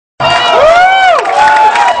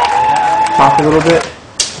talk a little bit?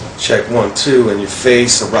 Check 1, 2, in your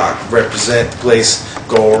face, a rock, represent the place,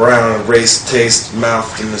 go around, erase the taste,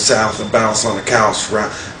 mouth in the south, and bounce on the couch,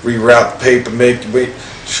 reroute the paper, make you wait,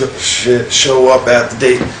 show up at the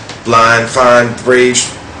date, blind, find, rage,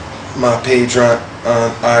 my page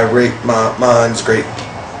irate, my mind's great.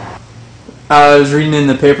 I was reading in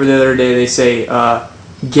the paper the other day, they say,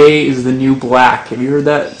 gay is the new black. Have you heard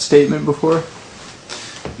that statement before?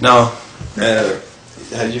 No.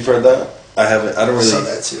 Have you heard that? I haven't. I don't really. I saw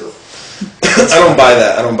that too. I don't buy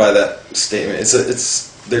that. I don't buy that statement.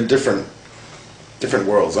 They're different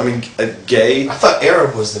worlds. I mean, gay. I thought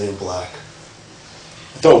Arab was the new black.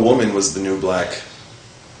 I thought woman was the new black.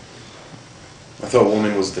 I thought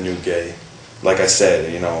woman was the new gay. Like I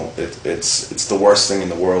said, you know, it's the worst thing in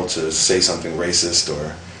the world to say something racist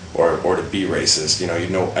or to be racist. You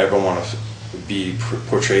know, everyone want to be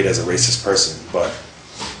portrayed as a racist person, but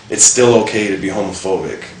it's still okay to be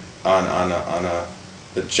homophobic on a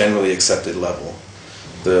generally accepted level.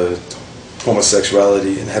 The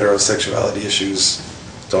homosexuality and heterosexuality issues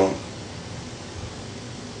I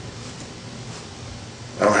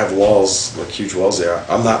don't have walls, like huge walls there.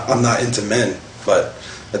 I'm not into men, but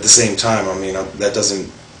at the same time, I mean, that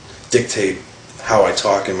doesn't dictate how I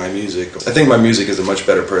talk in my music. I think my music is a much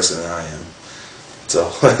better person than I am.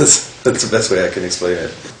 So that's the best way I can explain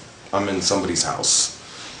it. I'm in somebody's house.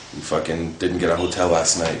 We fucking didn't get a hotel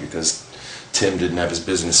last night because Tim didn't have his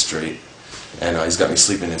business straight, and he's got me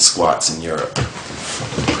sleeping in squats in Europe.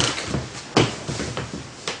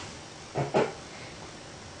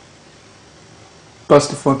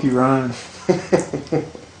 Bust a funky rhyme.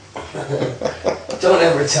 Don't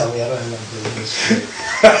ever tell me I don't have my business straight.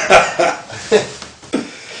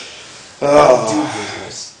 I do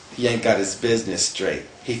business. He ain't got his business straight.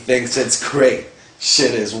 He thinks it's great.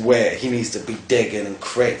 Shit is where he needs to be digging in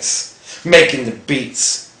crates, making the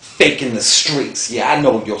beats, faking the streets. Yeah, I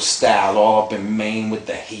know your style, all up in Maine with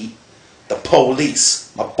the heat. The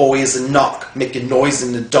police, my boy is a knock, making noise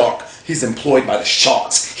in the dark. He's employed by the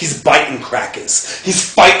sharks. He's biting crackers.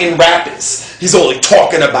 He's fighting rappers. He's only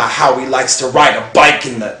talking about how he likes to ride a bike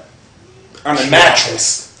on a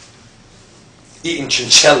mattress, eating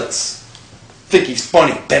chinchillas. Think he's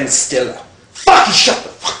funny, Ben Stiller. Fucking shut the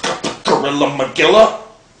fuck up, Gorilla McGilla.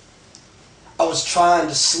 I was trying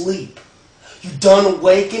to sleep. You done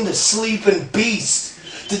awakened a sleeping beast.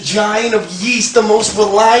 The giant of yeast, the most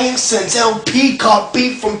reliant since LP caught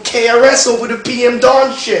beat from KRS over the PM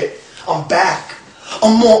Dawn shit. I'm back.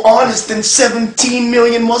 I'm more honest than 17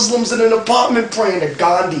 million Muslims in an apartment praying to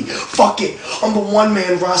Gandhi. Fuck it, I'm the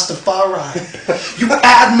one-man Rastafari. You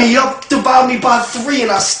add me up, divide me by 3,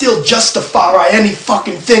 and I still justify any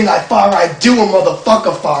fucking thing I do, a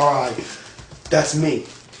motherfucker Farai. That's me.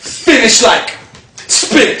 Finish like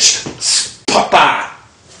spinach, Popeye.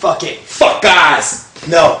 Fuck it. Fuck eyes.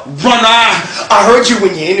 No. Run eye. I heard you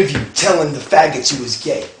in your interview telling the faggots you was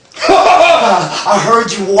gay. I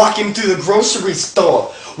heard you walking through the grocery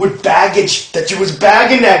store with baggage that you was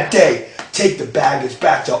bagging that day. Take the baggage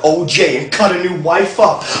back to OJ and cut a new wife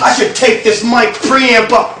up. I should take this mic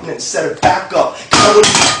preamp up and then set it back up. I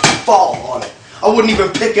wouldn't fall on it. I wouldn't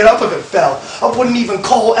even pick it up if it fell. I wouldn't even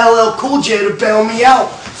call LL Cool J to bail me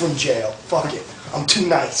out from jail. Fuck it. I'm too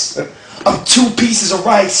nice. I'm 2 pieces of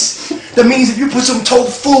rice. That means if you put some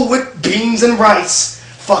tofu with beans and rice.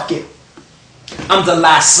 Fuck it. I'm the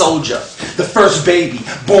last soldier, the first baby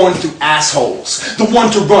born through assholes, the one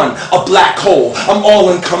to run a black hole. I'm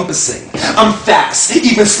all-encompassing. I'm fast,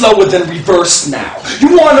 even slower than reverse now.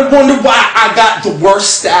 You wanna wonder why I got the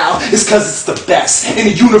worst style? It's cause it's the best in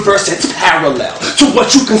a universe that's parallel to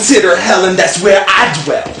what you consider hell, and that's where I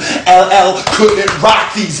dwell. LL couldn't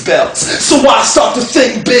rock these bells, so I start to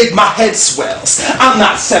think big, my head swells. I'm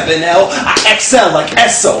not 7L, I excel like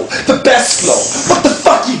SO, the best flow. What the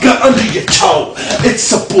fuck you got under your toe?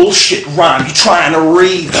 It's a bullshit rhyme you trying to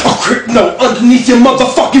read, a crypt note underneath your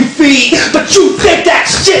motherfucking feed. But you think that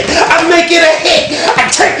shit, I make it a hit.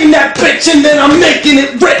 I'm taking that bitch and then I'm making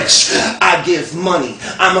it rich. I give money,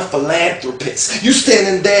 I'm a philanthropist. You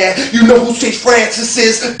standing there, you know who St. Francis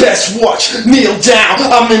is. Best watch, kneel down,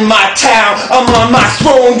 I'm in my town. I'm on my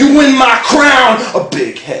throne, you in my crown. A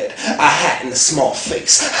big head, a hat and a small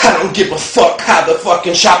face. I don't give a fuck how the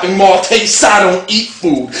fucking shopping mall tastes. I don't eat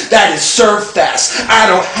food that is served fast. I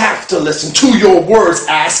don't have to listen to your words,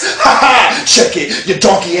 ass. Ha ha! Check it, you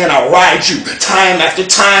donkey, and I'll ride you. Time after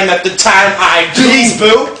time after time I do. Please,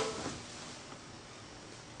 boo.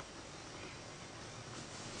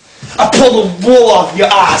 I pull the wool off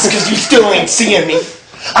your eyes cause you still ain't seeing me.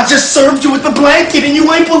 I just served you with the blanket and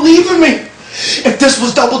you ain't believing me. If this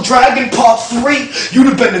was Double Dragon Part 3, you'd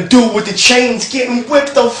have been the dude with the chains getting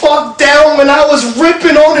whipped the fuck down when I was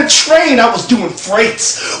ripping on the train. I was doing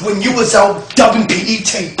freights when you was out dubbing PE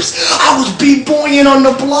tapes. I was b-boying on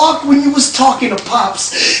the block when you was talking to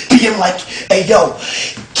Pops, being like, hey yo,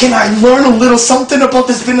 can I learn a little something about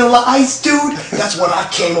this Vanilla Ice dude? That's when I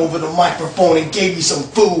came over the microphone and gave you some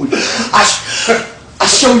food. I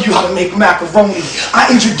showed you how to make macaroni. I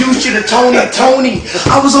introduced you to Tony.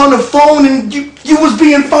 I was on the phone and you was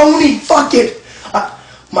being phony. Fuck it.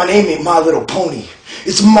 My name ain't My Little Pony.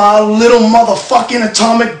 It's My Little Motherfucking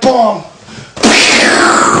Atomic Bomb.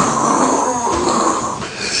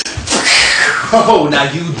 Oh, now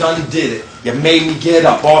you done did it. You made me get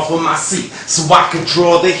up off of my seat so I could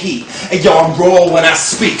draw the heat. And yo, I'm raw when I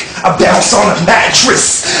speak. I bounce on a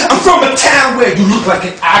mattress. I'm from a town where you look like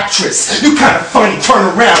an actress. You kinda funny,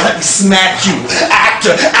 turn around, let me smack you.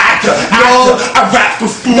 Actor. No. I rap for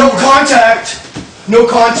food. No contact. No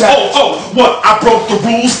contact. Oh, what? I broke the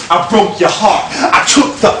rules, I broke your heart. I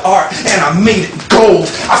took the art and I made it gold.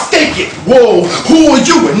 I fake it, whoa. Who are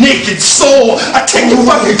you, a naked soul? I take your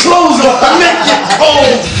fucking clothes off and make it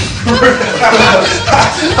cold.